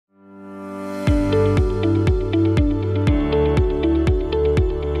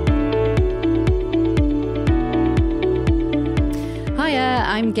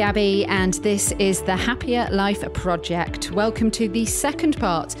Gabby, and this is the Happier Life Project. Welcome to the second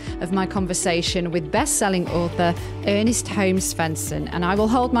part of my conversation with best-selling author Ernest Holm Svendsen. And I will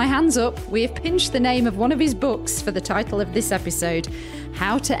hold my hands up. We have pinched the name of one of his books for the title of this episode,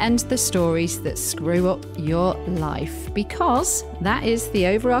 How to End the Stories That Screw Up Your Life, because that is the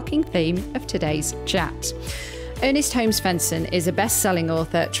overarching theme of today's chat. Ernest Holm Svendsen is a best-selling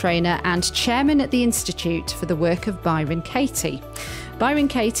author, trainer, and chairman at the Institute for the Work of Byron Katie. Byron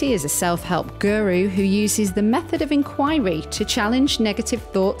Katie is a self-help guru who uses the method of inquiry to challenge negative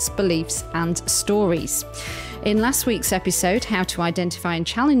thoughts, beliefs, and stories. In last week's episode, How to Identify and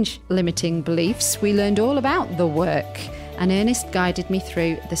Challenge Limiting Beliefs, we learned all about the work, and Ernest guided me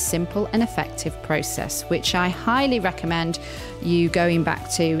through the simple and effective process, which I highly recommend you going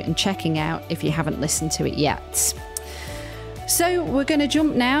back to and checking out if you haven't listened to it yet. So we're going to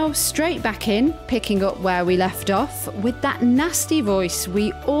jump now straight back in, picking up where we left off with that nasty voice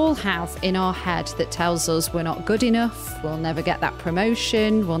we all have in our head that tells us we're not good enough, we'll never get that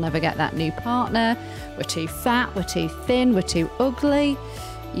promotion, we'll never get that new partner, we're too fat, we're too thin, we're too ugly.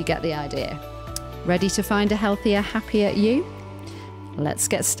 You get the idea. Ready to find a healthier, happier you? Let's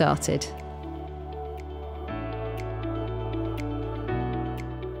get started.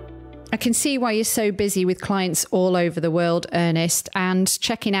 I can see why you're so busy with clients all over the world, Ernest, and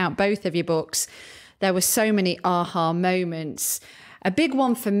checking out both of your books. There were so many aha moments. A big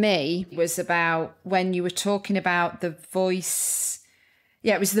one for me was about when you were talking about the voice.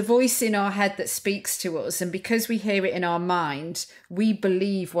 Yeah, it was the voice in our head that speaks to us. And because we hear it in our mind, we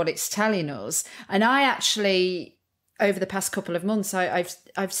believe what it's telling us. And I actually, over the past couple of months,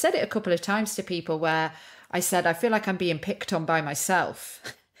 I've said it a couple of times to people where I said, I feel like I'm being picked on by myself.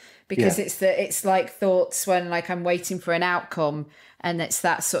 Because it's like thoughts when like I'm waiting for an outcome and it's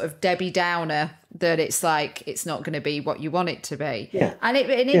that sort of Debbie Downer that it's like, it's not going to be what you want it to be. Yeah. And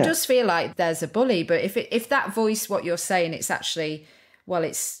it does feel like there's a bully. But if that voice, what you're saying, it's actually, well,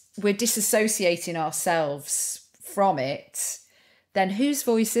 we're disassociating ourselves from it, then whose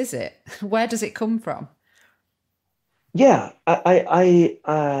voice is it? Where does it come from? Yeah, I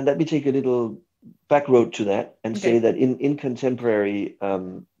let me take a little back road to that and say that in contemporary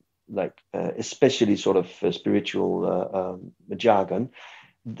especially sort of spiritual jargon,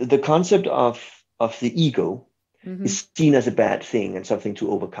 the concept of the ego is seen as a bad thing and something to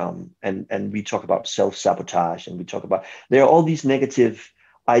overcome. And we talk about self-sabotage, and we talk about, there are all these negative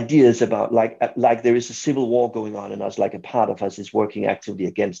ideas about like there is a civil war going on in us, like a part of us is working actively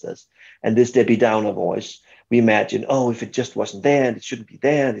against us. And this Debbie Downer voice, we imagine, oh, if it just wasn't there and it shouldn't be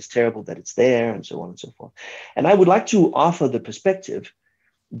there and it's terrible that it's there and so on and so forth. And I would like to offer the perspective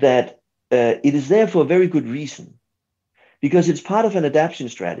that it is there for a very good reason, because it's part of an adaptation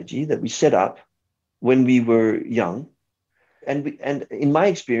strategy that we set up when we were young. And in my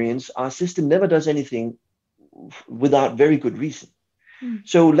experience, our system never does anything without very good reason.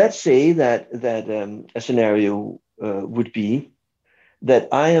 So let's say that a scenario would be that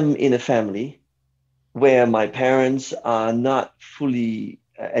I am in a family where my parents are not fully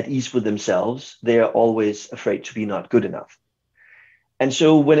at ease with themselves. They are always afraid to be not good enough. And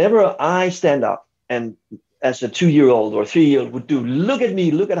so whenever I stand up and as a 2-year-old or 3-year-old would do, look at me,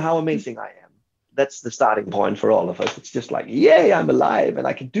 look at how amazing I am. That's the starting point for all of us. It's just like, yay, I'm alive and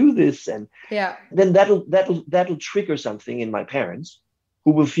I can do this. And then that'll trigger something in my parents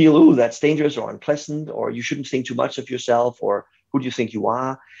who will feel, oh, that's dangerous or unpleasant, or you shouldn't think too much of yourself, or who do you think you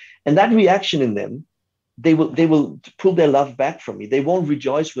are? And that reaction in them, they will pull their love back from me. They won't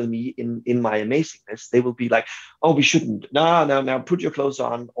rejoice with me in my amazingness. They will be like, oh, we shouldn't. No, put your clothes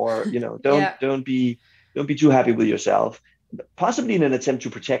on, or don't be too happy with yourself. Possibly in an attempt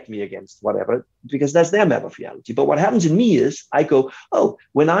to protect me against whatever, because that's their map of reality. But what happens in me is I go, oh,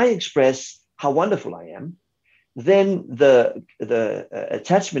 when I express how wonderful I am, then the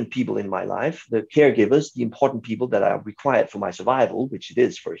attachment people in my life, the caregivers, the important people that are required for my survival, which it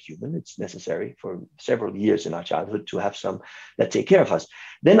is for a human, it's necessary for several years in our childhood to have some that take care of us.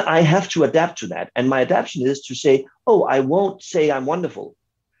 Then I have to adapt to that. And my adaptation is to say, oh, I won't say I'm wonderful.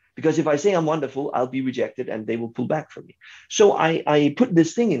 Because if I say I'm wonderful, I'll be rejected and they will pull back from me. So I put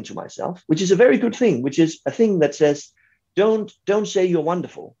this thing into myself, which is a very good thing, which is a thing that says, don't say you're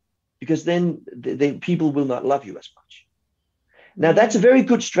wonderful, because then people will not love you as much. Now, that's a very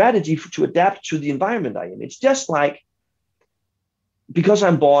good strategy to adapt to the environment I am. It's just like, because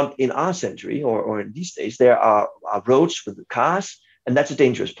I'm born in our century or in these days, there are roads with cars, and that's a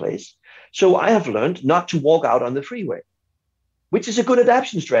dangerous place. So I have learned not to walk out on the freeway, which is a good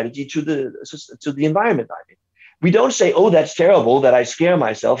adaptation strategy to the environment I'm in. We don't say, oh, that's terrible that I scare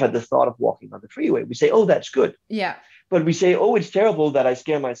myself at the thought of walking on the freeway. We say, oh, that's good. Yeah. But we say, oh, it's terrible that I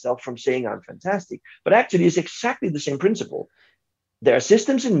scare myself from saying I'm fantastic. But actually, it's exactly the same principle. There are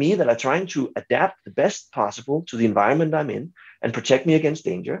systems in me that are trying to adapt the best possible to the environment I'm in and protect me against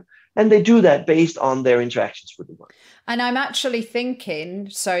danger. And they do that based on their interactions with the world. And I'm actually thinking,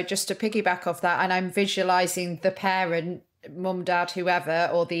 so just to piggyback off that, and I'm visualizing the parent, mum, dad, whoever,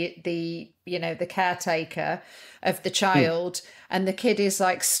 or the caretaker of the child, and the kid is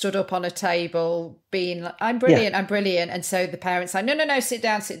like stood up on a table being like, I'm brilliant, I'm brilliant. And so the parent's like, no, sit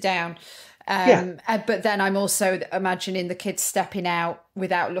down. But then I'm also imagining the kid stepping out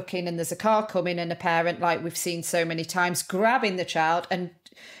without looking, and there's a car coming, and a parent, like we've seen so many times, grabbing the child and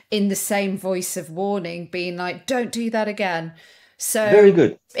in the same voice of warning being like, don't do that again. So very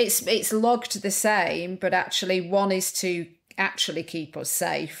good. It's logged the same, but actually one is to actually keep us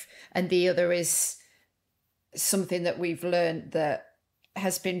safe, and the other is something that we've learned that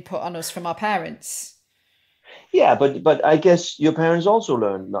has been put on us from our parents. Yeah, but I guess your parents also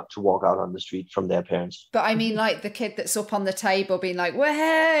learned not to walk out on the street from their parents. But I mean, like the kid that's up on the table being like, well,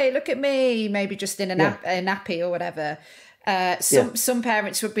 hey, look at me, maybe just in a nappy or whatever. Some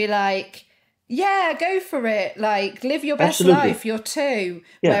parents would be like, yeah, go for it. Like, live your best life. You're two.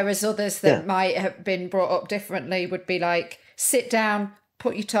 Yeah. Whereas others that might have been brought up differently would be like, sit down,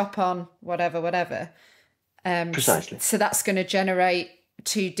 put your top on, whatever. Precisely. So that's going to generate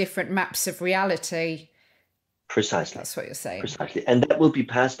two different maps of reality. Precisely. That's what you're saying. Precisely. And that will be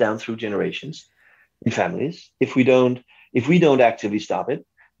passed down through generations in families. If we don't actively stop it,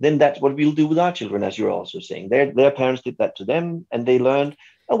 then that's what we'll do with our children, as you're also saying. Their parents did that to them, and they learned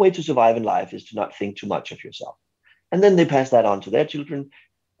a way to survive in life is to not think too much of yourself. And then they pass that on to their children,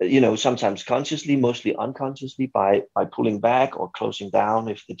 sometimes consciously, mostly unconsciously, by pulling back or closing down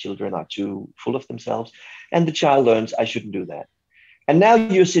if the children are too full of themselves. And the child learns, I shouldn't do that. And now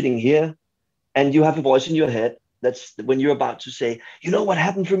you're sitting here and you have a voice in your head. That's when you're about to say, you know what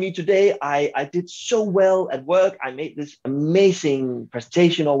happened for me today? I did so well at work. I made this amazing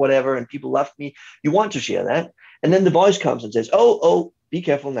presentation or whatever, and people loved me. You want to share that. And then the voice comes and says, oh, be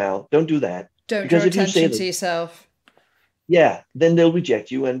careful now. Don't do that. Don't draw attention to yourself. Yeah, then they'll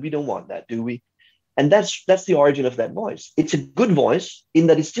reject you, and we don't want that, do we? And that's the origin of that voice. It's a good voice in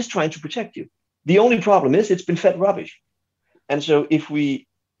that it's just trying to protect you. The only problem is it's been fed rubbish. And so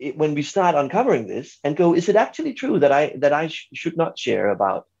when we start uncovering this and go, is it actually true that I should not share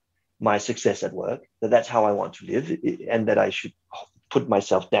about my success at work, that's how I want to live, and that I should put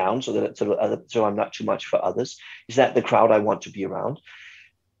myself down so I'm not too much for others? Is that the crowd I want to be around?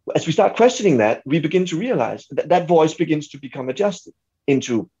 As we start questioning that, we begin to realize that voice begins to become adjusted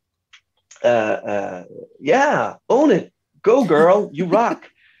into, own it, go girl, you rock,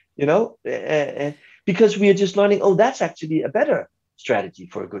 because we are just learning, that's actually a better strategy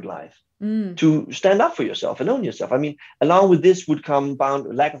for a good life, to stand up for yourself and own yourself. I mean, along with this would come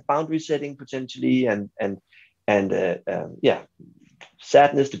lack of boundary setting potentially, and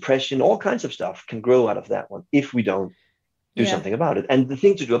sadness, depression, all kinds of stuff can grow out of that one if we don't do something about it. And the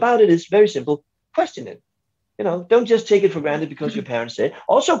thing to do about it is very simple: question it. Don't just take it for granted because your parents say.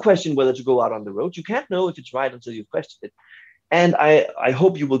 Also question whether to go out on the road. You can't know if it's right until you've questioned it. And I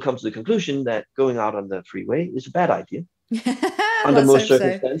hope you will come to the conclusion that going out on the freeway is a bad idea. Under most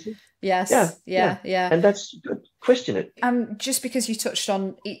circumstances. So. Yes. Yeah. And that's good. Question it. Just because you touched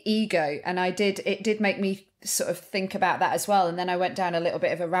on ego, and it did make me sort of think about that as well. And then I went down a little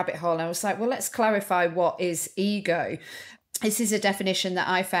bit of a rabbit hole, and I was like, well, let's clarify what is ego. This is a definition that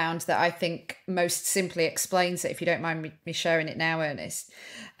I found that I think most simply explains it, if you don't mind me sharing it now, Ernest.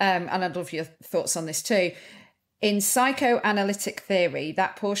 And I'd love your thoughts on this too. In psychoanalytic theory,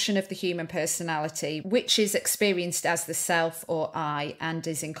 that portion of the human personality which is experienced as the self or I and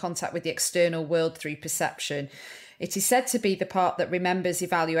is in contact with the external world through perception, it is said to be the part that remembers,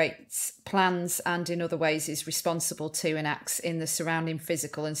 evaluates, plans, and in other ways is responsible to and acts in the surrounding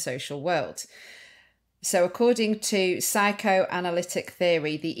physical and social world. So according to psychoanalytic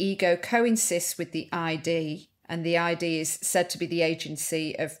theory, the ego coexists with the ID, and the ID is said to be the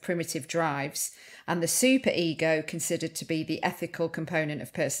agency of primitive drives, and the superego considered to be the ethical component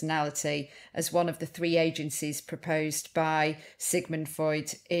of personality as one of the three agencies proposed by Sigmund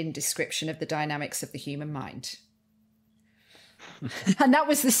Freud in Description of the Dynamics of the Human Mind. And that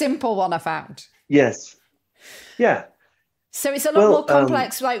was the simple one I found. Yes. Yeah. So it's a lot more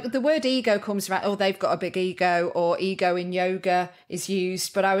complex. Like the word ego comes around, they've got a big ego, or ego in yoga is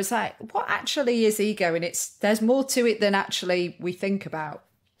used. But I was like, what actually is ego? And there's more to it than actually we think about.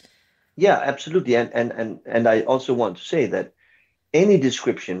 Yeah, absolutely. And I also want to say that any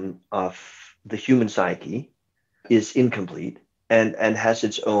description of the human psyche is incomplete and has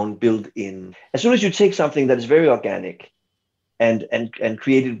its own built-in. As soon as you take something that is very organic and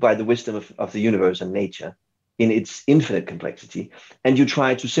created by the wisdom of the universe and nature in its infinite complexity, and you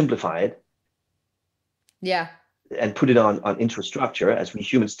try to simplify it, yeah, and put it on into a structure, as we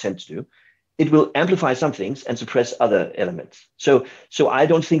humans tend to do, it will amplify some things and suppress other elements. So I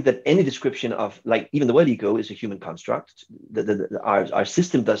don't think that any description of, like, even the word ego is a human construct. Our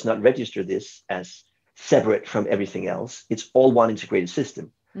system does not register this as separate from everything else. It's all one integrated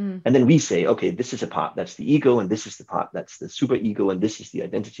system. And then we say, okay, this is a part that's the ego, and this is the part that's the super ego, and this is the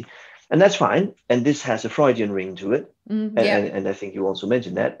identity. And that's fine. And this has a Freudian ring to it. And I think you also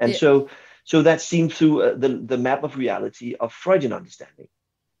mentioned that. And so that's seen through the map of reality of Freudian understanding.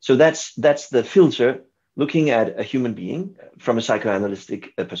 So that's the filter looking at a human being from a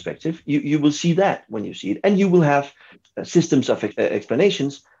psychoanalytic perspective. You will see that when you see it, and you will have systems of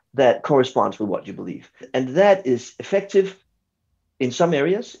explanations that corresponds with what you believe. And that is effective. In some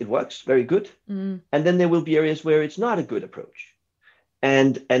areas, it works very good. And then there will be areas where it's not a good approach.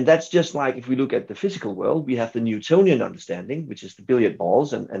 And that's just like, if we look at the physical world, we have the Newtonian understanding, which is the billiard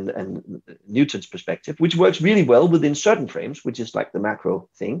balls and Newton's perspective, which works really well within certain frames, which is like the macro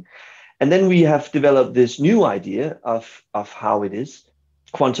thing. And then we have developed this new idea of how it is,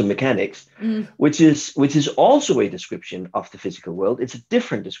 quantum mechanics, which is also a description of the physical world. It's a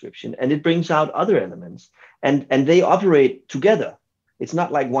different description, and it brings out other elements, and they operate together. It's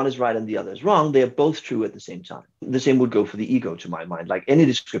not like one is right and the other is wrong. They are both true at the same time. The same would go for the ego, to my mind. Like, any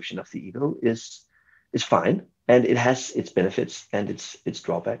description of the ego is fine, and it has its benefits and its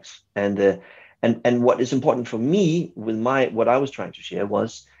drawbacks. And what is important for me with what I was trying to share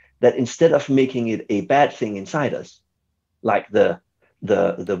was that instead of making it a bad thing inside us, like the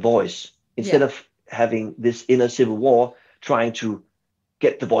voice, instead of having this inner civil war trying to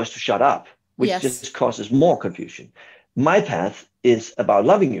get the voice to shut up, which just causes more confusion. My path is about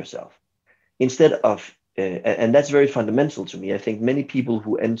loving yourself instead of, and that's very fundamental to me. I think many people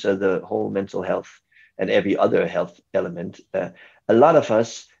who enter the whole mental health and every other health element, a lot of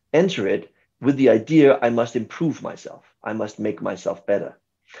us enter it with the idea, I must improve myself. I must make myself better.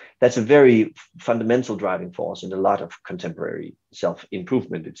 That's a very fundamental driving force in a lot of contemporary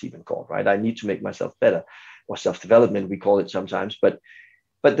self-improvement, it's even called, right? I need to make myself better, or self-development, we call it sometimes. But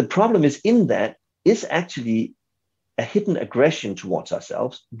the problem is, in that is actually a hidden aggression towards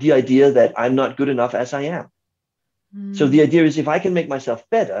ourselves, the idea that I'm not good enough as I am. So the idea is, if I can make myself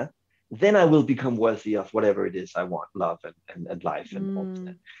better, then I will become worthy of whatever it is I want, love and life and all of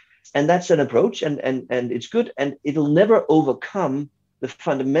that. And that's an approach, and it's good, and it'll never overcome the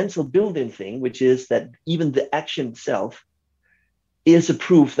fundamental built-in thing, which is that even the action itself is a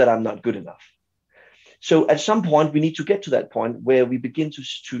proof that I'm not good enough. So at some point, we need to get to that point where we begin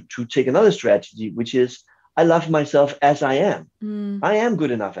to take another strategy, which is, I love myself as I am. I am good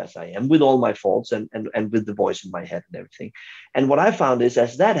enough as I am, with all my faults and with the voice in my head and everything. And what I found is,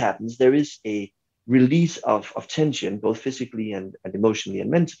 as that happens, there is a release of tension, both physically and emotionally and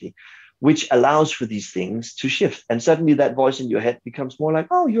mentally, which allows for these things to shift. And suddenly that voice in your head becomes more like,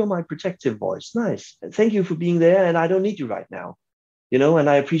 oh, you're my protective voice. Nice. Thank you for being there. And I don't need you right now. And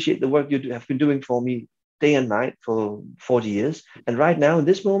I appreciate the work you have been doing for me day and night for 40 years. And right now, in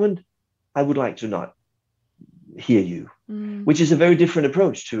this moment, I would like to not hear you, which is a very different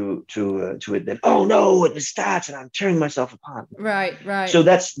approach to it than, oh no, it starts and I'm tearing myself apart. Right. So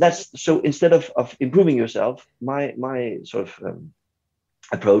that's so instead of improving yourself, my sort of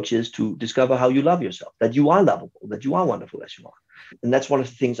approach is to discover how you love yourself, that you are lovable, that you are wonderful as you are. And that's one of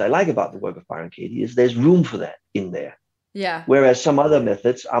the things I like about the work of Byron Katie, is there's room for that in there. Yeah. Whereas some other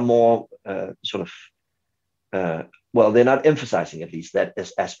methods are more they're not emphasizing, at least, that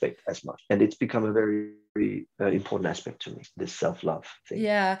aspect as much. And it's become a very, very important aspect to me, this self-love thing.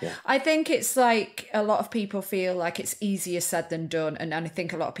 Yeah. I think it's like, a lot of people feel like it's easier said than done. And I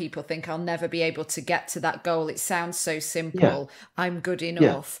think a lot of people think, I'll never be able to get to that goal. It sounds so simple. Yeah. I'm good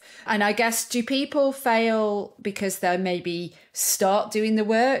enough. Yeah. And I guess, do people fail because they maybe start doing the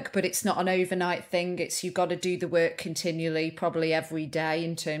work, but it's not an overnight thing? It's, you've got to do the work continually, probably every day,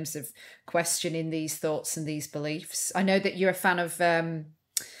 in terms of questioning these thoughts and these beliefs. I know that you're a fan of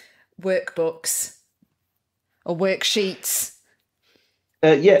workbooks or worksheets.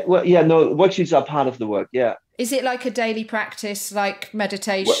 Worksheets are part of the work. Yeah. Is it like a daily practice, like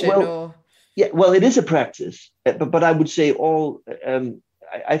meditation? Or? Yeah, well, it is a practice, but I would say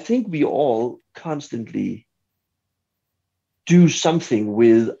I think we all constantly do something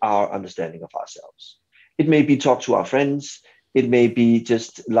with our understanding of ourselves. It may be talk to our friends. It may be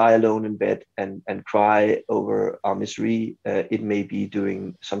just lie alone in bed and cry over our misery. It may be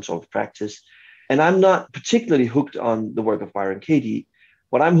doing some sort of practice. And I'm not particularly hooked on the work of Byron Katie.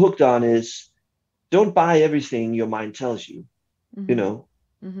 What I'm hooked on is don't buy everything your mind tells you, you know,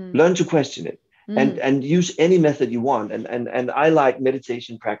 learn to question it and use any method you want. And I like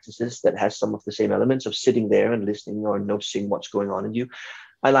meditation practices that has some of the same elements of sitting there and listening or noticing what's going on in you.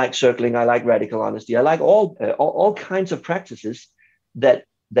 I like circling. I like radical honesty. I like all kinds of practices that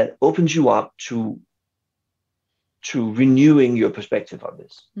opens you up to renewing your perspective on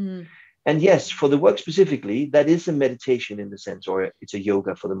this. And yes, for the work specifically, that is a meditation in the sense, or it's a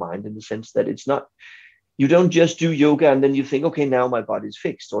yoga for the mind in the sense that it's not, you don't just do yoga and then you think, okay, now my body's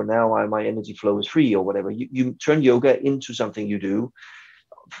fixed, or now my energy flow is free, or whatever. You turn yoga into something you do,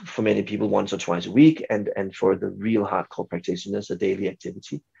 for many people, once or twice a week, and for the real hardcore practitioners, a daily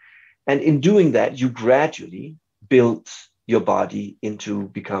activity. And in doing that, you gradually build your body into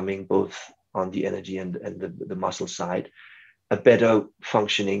becoming, both on the energy and the muscle side, a better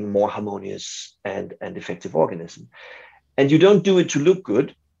functioning, more harmonious and effective organism. And you don't do it to look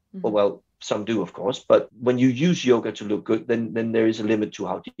good. Well, some do, of course, but when you use yoga to look good, then there is a limit to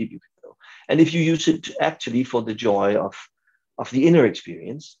how deep you can go. And if you use it actually for the joy of the inner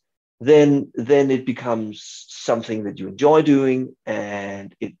experience, then it becomes something that you enjoy doing,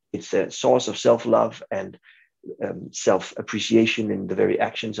 and it's a source of self-love and self-appreciation in the very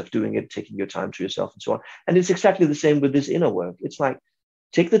actions of doing it, taking your time to yourself and so on. And it's exactly the same with this inner work. It's like,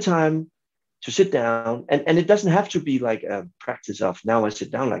 take the time to sit down, and it doesn't have to be like a practice of, now I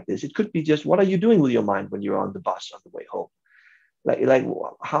sit down like this. It could be just, what are you doing with your mind when you're on the bus on the way home? Like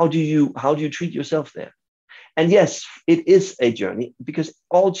how do you treat yourself there? And yes, it is a journey, because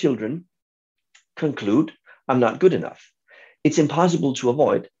all children conclude, I'm not good enough. It's impossible to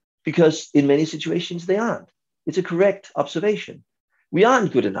avoid, because in many situations they aren't. It's a correct observation. We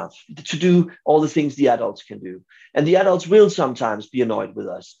aren't good enough to do all the things the adults can do. And the adults will sometimes be annoyed with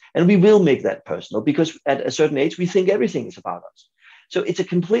us. And we will make that personal, because at a certain age, we think everything is about us. So it's a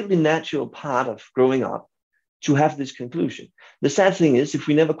completely natural part of growing up to have this conclusion. The sad thing is, if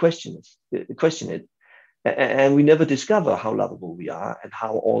we never question it, and we never discover how lovable we are, and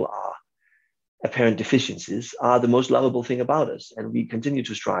how all our apparent deficiencies are the most lovable thing about us, and we continue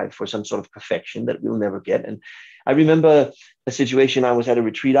to strive for some sort of perfection that we'll never get. And I remember a situation. I was at a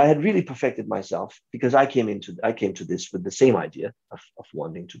retreat. I had really perfected myself, because I came to this with the same idea of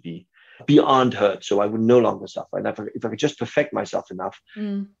wanting to be beyond hurt, so I would no longer suffer. And if I could just perfect myself enough,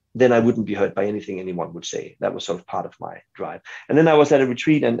 then I wouldn't be hurt by anything anyone would say. That was sort of part of my drive. And then I was at a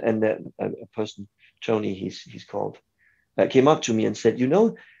retreat, and a person, Tony, he's called, came up to me and said,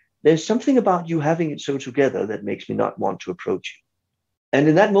 there's something about you having it so together that makes me not want to approach you. And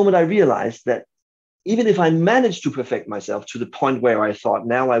in that moment, I realized that even if I managed to perfect myself to the point where I thought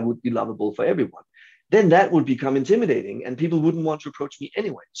now I would be lovable for everyone, then that would become intimidating and people wouldn't want to approach me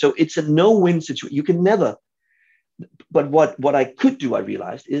anyway. So it's a no-win situation. You can never. But what I could do, I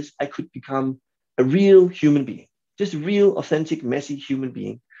realized, is I could become a real human being, just a real, authentic, messy human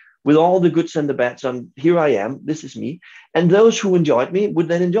being, with all the goods and the bads on. Here I am, this is me. And those who enjoyed me would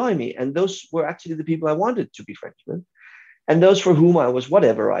then enjoy me. And those were actually the people I wanted to be friends with. And those for whom I was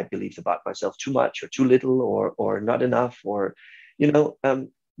whatever I believed about myself, too much or too little, or not enough, or,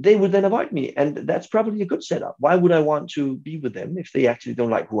 they would then avoid me. And that's probably a good setup. Why would I want to be with them if they actually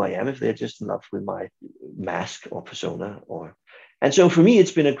don't like who I am, if they're just in love with my mask or persona? And so for me,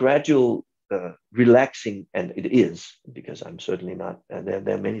 it's been a gradual relaxing, and it is, because I'm certainly not,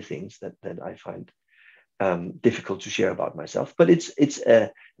 there are many things that I find difficult to share about myself, but it's an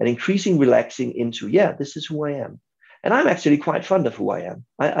increasing relaxing into, this is who I am. And I'm actually quite fond of who I am.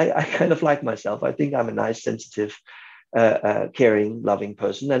 I kind of like myself. I think I'm a nice, sensitive, caring, loving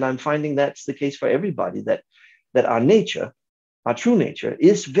person. And I'm finding that's the case for everybody, that our nature, our true nature,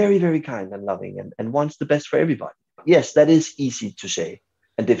 is very, very kind and loving and wants the best for everybody. Yes, that is easy to say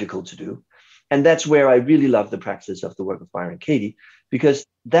and difficult to do. And that's where I really love the practice of the work of Byron Katie, because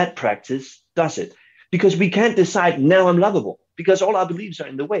that practice does it. Because we can't decide, now I'm lovable, because all our beliefs are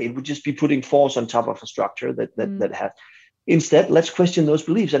in the way. It would just be putting force on top of a structure that has. Instead, let's question those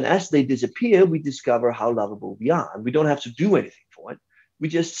beliefs. And as they disappear, we discover how lovable we are. And we don't have to do anything for it. We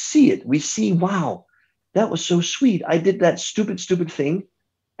just see it. We see, wow, that was so sweet. I did that stupid thing.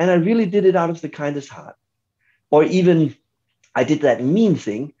 And I really did it out of the kindest heart. Or even I did that mean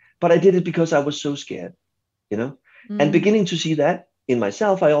thing, but I did it because I was so scared, And beginning to see that in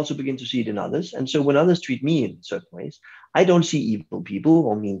myself, I also begin to see it in others. And so when others treat me in certain ways, I don't see evil people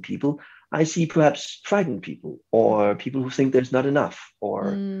or mean people. I see perhaps frightened people, or people who think there's not enough,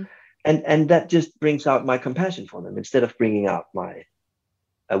 and that just brings out my compassion for them instead of bringing out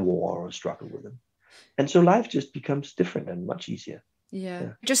a war or struggle with them. And so life just becomes different and much easier. Yeah.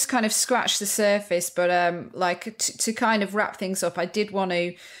 Just kind of scratch the surface, but like to kind of wrap things up, I did want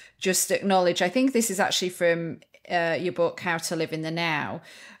to just acknowledge, I think this is actually from your book, How to Live in the Now,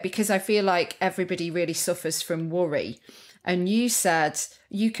 because I feel like everybody really suffers from worry. And you said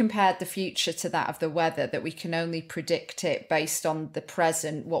you compared the future to that of the weather, that we can only predict it based on the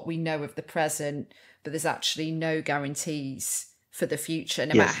present, what we know of the present, but there's actually no guarantees for the future,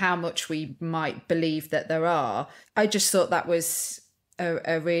 no matter how much we might believe that there are. I just thought that was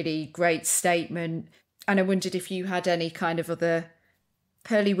a really great statement. And I wondered if you had any kind of other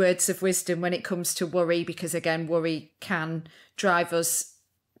pearly words of wisdom when it comes to worry, because again, worry can drive us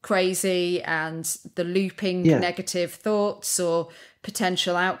crazy, and the looping negative thoughts or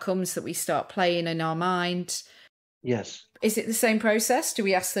potential outcomes that we start playing in our mind. Yes. Is it the same process? Do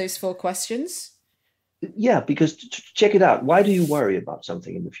we ask those 4 questions? Yeah, because check it out. Why do you worry about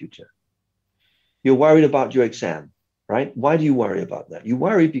something in the future? You're worried about your exam, right? Why do you worry about that? You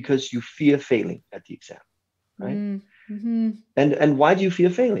worry because you fear failing at the exam, right? Mm-hmm. And why do you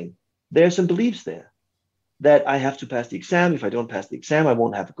fear failing? There are some beliefs there that I have to pass the exam. If I don't pass the exam, I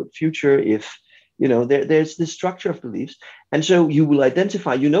won't have a good future. If, there's this structure of beliefs. And so you will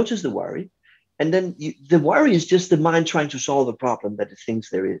identify, you notice the worry. And then the worry is just the mind trying to solve a problem that it thinks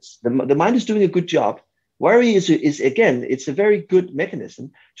there is. The mind is doing a good job. Worry is again, it's a very good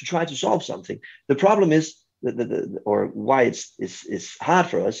mechanism to try to solve something. The problem is, or why it's hard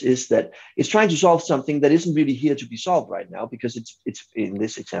for us, is that it's trying to solve something that isn't really here to be solved right now, because it's in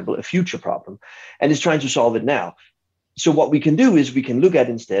this example a future problem, and it's trying to solve it now. So what we can do is we can look at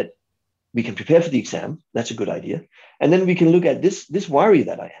instead, we can prepare for the exam. That's a good idea. And then we can look at this worry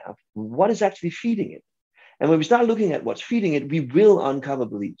that I have. What is actually feeding it? And when we start looking at what's feeding it, we will uncover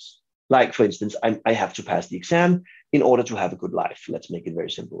beliefs. Like, for instance, I have to pass the exam in order to have a good life. Let's make it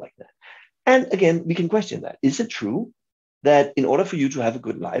very simple like that. And again, we can question that. Is it true that in order for you to have a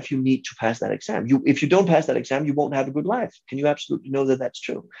good life, you need to pass that exam? If you don't pass that exam, you won't have a good life. Can you absolutely know that that's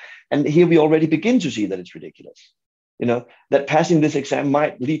true? And here we already begin to see that it's ridiculous. That passing this exam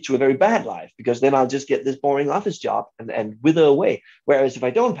might lead to a very bad life, because then I'll just get this boring office job and wither away. Whereas if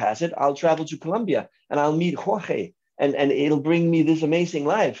I don't pass it, I'll travel to Colombia and I'll meet Jorge, and it'll bring me this amazing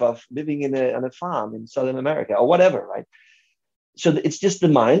life of living on a farm in Southern America or whatever, right? So it's just the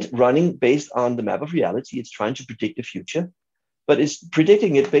mind running based on the map of reality. It's trying to predict the future, but it's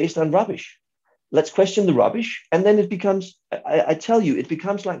predicting it based on rubbish. Let's question the rubbish. And then it becomes, I tell you, it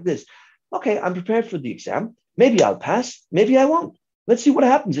becomes like this. Okay, I'm prepared for the exam. Maybe I'll pass. Maybe I won't. Let's see what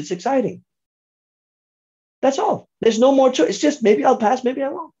happens. It's exciting. That's all. There's no more choice. It's just maybe I'll pass. Maybe I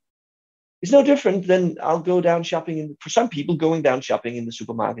won't. It's no different than I'll go down shopping. For some people, going down shopping in the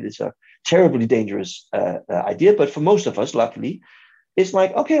supermarket is a terribly dangerous idea. But for most of us, luckily, it's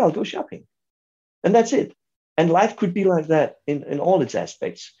like, okay, I'll go shopping. And that's it. And life could be like that in all its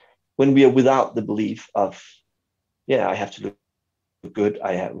aspects, when we are without the belief of, I have to look good.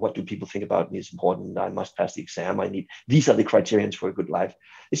 What do people think about me is important. I must pass the exam. These are the criterions for a good life.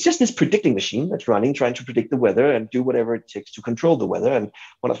 It's just this predicting machine that's running, trying to predict the weather and do whatever it takes to control the weather. And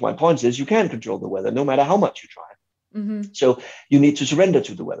one of my points is you can control the weather no matter how much you try. Mm-hmm. So you need to surrender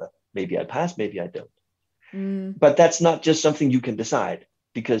to the weather. Maybe I pass, maybe I don't. Mm. But that's not just something you can decide,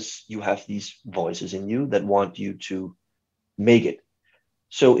 because you have these voices in you that want you to make it.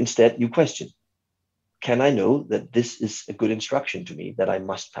 So instead you question. Can I know that this is a good instruction to me, that I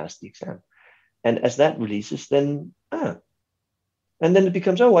must pass the exam? And as that releases, then, and then it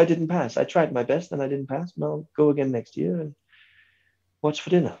becomes, I didn't pass. I tried my best and I didn't pass. No, I'll go again next year and watch for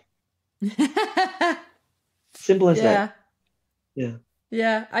dinner. Simple as that. Yeah.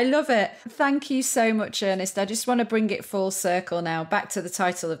 Yeah, I love it. Thank you so much, Ernest. I just want to bring it full circle now, back to the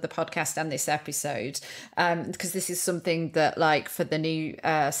title of the podcast and this episode, because this is something that, like, for the new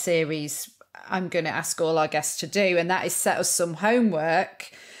series, I'm going to ask all our guests to do, and that is set us some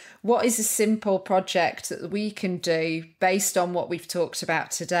homework. What is a simple project that we can do based on what we've talked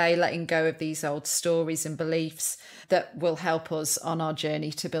about today, letting go of these old stories and beliefs, that will help us on our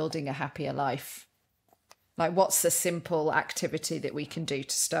journey to building a happier life? Like, what's the simple activity that we can do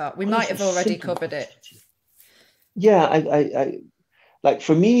to start? We might have already covered it. Yeah, I like,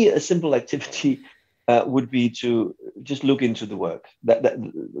 for me, a simple activity would be to just look into the work,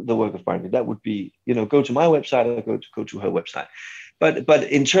 the work of Byron. That would be, go to my website or go to her website. But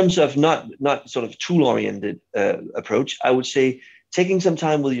in terms of not sort of tool-oriented approach, I would say taking some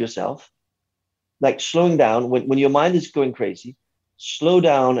time with yourself, like slowing down when your mind is going crazy. Slow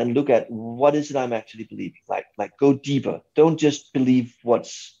down and look at what is it I'm actually believing. Like go deeper. Don't just believe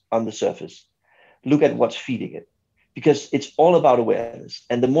what's on the surface. Look at what's feeding it, because it's all about awareness.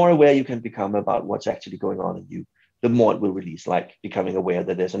 And the more aware you can become about what's actually going on in you, the more it will release, like becoming aware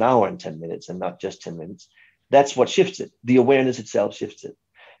that there's an hour and 10 minutes and not just 10 minutes. That's what shifts it. The awareness itself shifts it.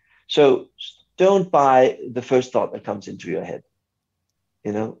 So don't buy the first thought that comes into your head.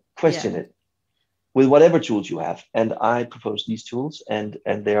 Question it with whatever tools you have. And I propose these tools, and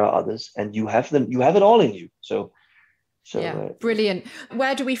there are others, and you have them. You have it all in you. So brilliant.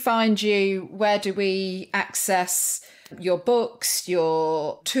 Where do we find you? Where do we access your books,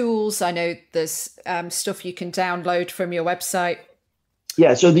 your tools? I know there's stuff you can download from your website.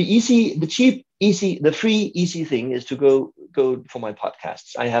 Yeah. So the free, easy thing is to go for my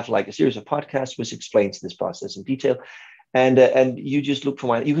podcasts. I have like a series of podcasts which explains this process in detail. And you just look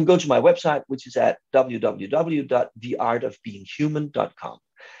for you can go to my website, which is at www.theartofbeinghuman.com.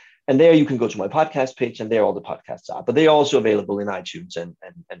 And there you can go to my podcast page, and there all the podcasts are. But they are also available in iTunes and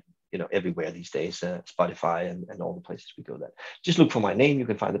everywhere these days, Spotify and all the places we go there. Just look for my name. You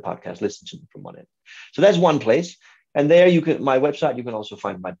can find the podcast, listen to them from one end. So that's one place. And there my website, you can also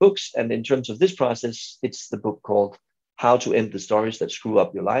find my books. And in terms of this process, it's the book called How to End the Stories That Screw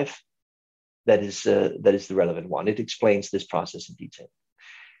Up Your Life. That is the relevant one. It explains this process in detail.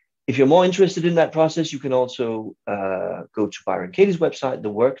 If you're more interested in that process, you can also go to Byron Katie's website,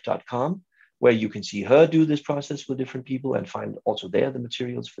 thework.com, where you can see her do this process with different people and find also there the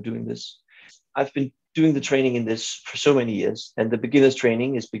materials for doing this. I've been doing the training in this for so many years, and the beginner's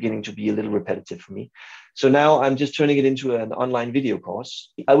training is beginning to be a little repetitive for me. So now I'm just turning it into an online video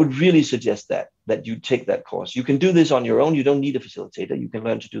course. I would really suggest that you take that course. You can do this on your own. You don't need a facilitator. You can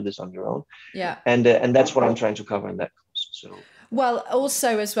learn to do this on your own. Yeah. And that's what I'm trying to cover in that course. So. Well,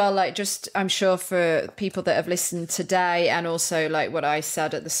 also as well, like just I'm sure for people that have listened today, and also like what I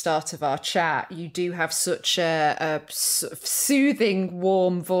said at the start of our chat, you do have such a sort of soothing,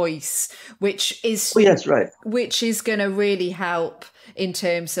 warm voice, which is which is going to really help in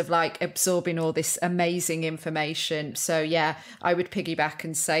terms of like absorbing all this amazing information. So yeah, I would piggyback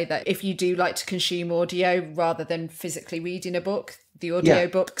and say that if you do like to consume audio rather than physically reading a book, the audio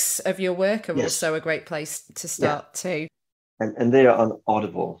books of your work are also a great place to start too. And they are on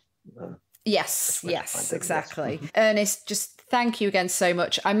Audible. Yes, exactly. Ernest, just thank you again so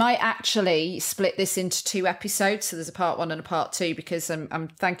much. I might actually split this into 2 episodes, so there's a part 1 and a part 2, because I'm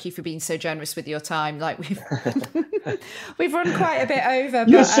thank you for being so generous with your time. Like we've run quite a bit over.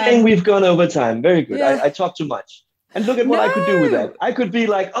 You're saying we've gone over time. Very good. Yeah. I talk too much. And look at what I could do with that. I could be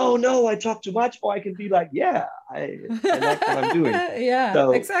like, oh no, I talk too much. Or I could be like, yeah, I like what I'm doing.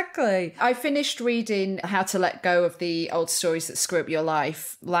 Exactly. I finished reading How to Let Go of the Old Stories That Screw Up Your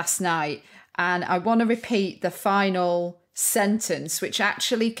Life last night. And I want to repeat the final sentence, which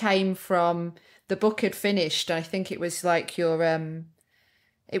actually came from the book had finished. I think it was like your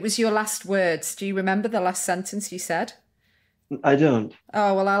last words. Do you remember the last sentence you said? I don't.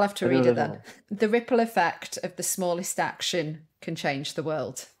 Oh, well, I'll have to read it then. The ripple effect of the smallest action can change the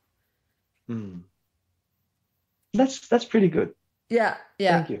world. That's pretty good. Yeah.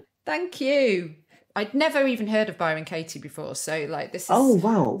 Thank you. I'd never even heard of Byron Katie before, so like this is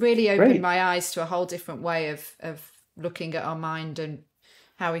really opened my eyes to a whole different way of looking at our mind and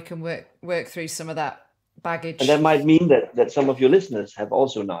how we can work through some of that baggage. And that might mean that some of your listeners have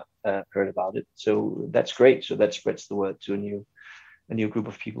also not heard about it. So that's great. So that spreads the word to a new group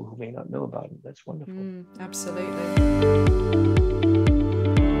of people who may not know about it. That's wonderful. Absolutely.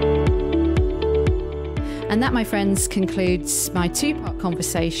 And that, my friends, concludes my 2-part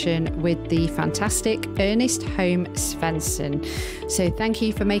conversation with the fantastic Ernest Holm Svendsen. So thank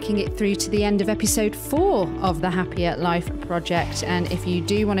you for making it through to the end of episode 4 of the Happier Life Project. And if you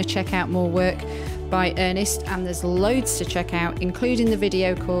do want to check out more work by Ernest, and there's loads to check out, including the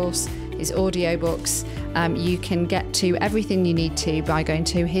video course, his audiobooks, you can get to everything you need to by going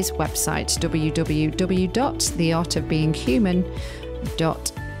to his website,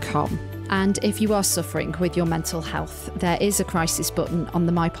 www.theartofbeinghuman.com. And if you are suffering with your mental health, there is a crisis button on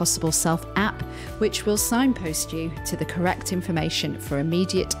the My Possible Self app, which will signpost you to the correct information for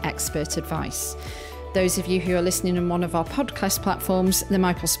immediate expert advice. Those of you who are listening on one of our podcast platforms, the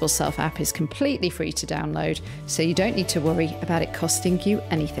My Possible Self app is completely free to download, so you don't need to worry about it costing you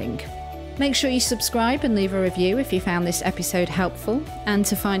anything. Make sure you subscribe and leave a review if you found this episode helpful. And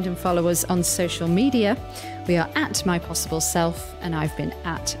to find and follow us on social media, we are at My Possible Self, and I've been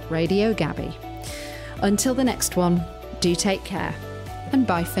at Radio Gabby. Until the next one, do take care, and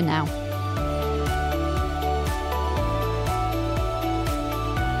bye for now.